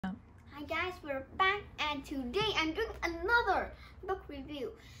Hi guys, we're back and today I'm doing another book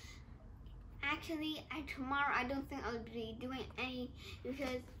review. Actually, tomorrow I don't think I'll be doing any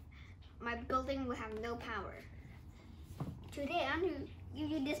because my building will have no power. Today I'm going to give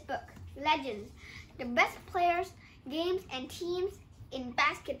you this book, Legends, the best players, games and teams in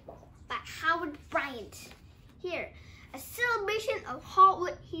basketball by Bryant. Here, a celebration of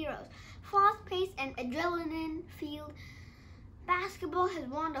Hollywood heroes, fast-paced and adrenaline-filled. Basketball has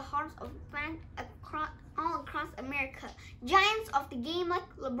won the hearts of fans all across America. Giants of the game like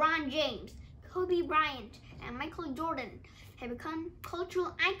LeBron James, Kobe Bryant, and Michael Jordan have become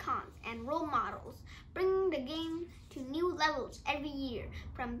cultural icons and role models, bringing the game to new levels every year,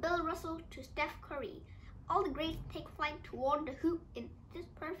 from Bill Russell to Steph Curry. All the greats take flight toward the hoop in this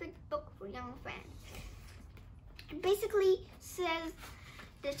perfect book for young fans. It basically says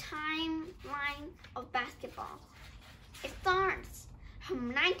the timeline of basketball. It starts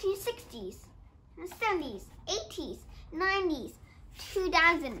from 1960s, 70s, 80s, 90s,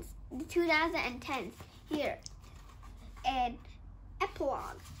 2000s, 2010s. Here, an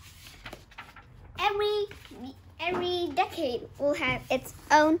epilogue. Every decade will have its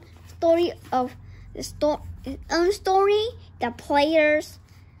own story the players,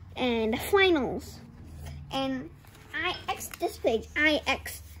 and the finals. And this page,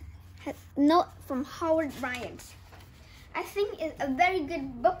 IX, has a note from Bryant. I think it's a very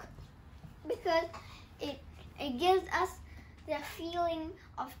good book because it gives us the feeling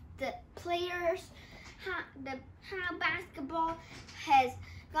of the players, how basketball has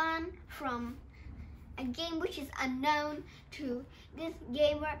gone from a game which is unknown to this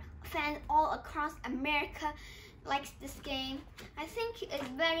game where fans all across America likes this game. I think it's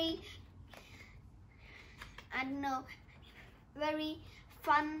very, very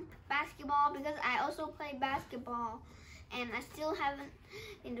fun basketball because I also play basketball. And I still haven't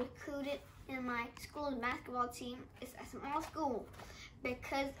been recruited in my school's basketball team. It's a small school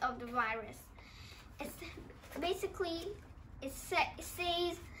because of the virus. It's basically, it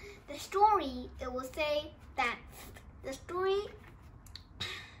says the story. It will say that the story,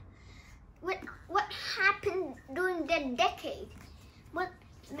 what happened during that decade, what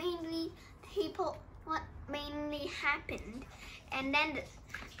mainly happened, and then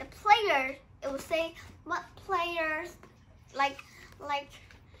the players. It will say what players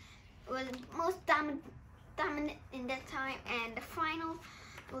was most dominant in that time, and the finals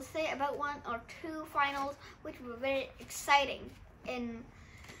will say about one or two finals which were very exciting in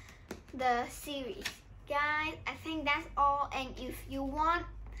the series. Guys, I think that's all, and if you want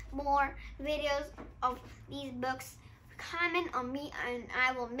more videos of these books, comment on me and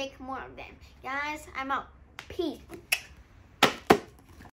I will make more of them. Guys, I'm out. Peace.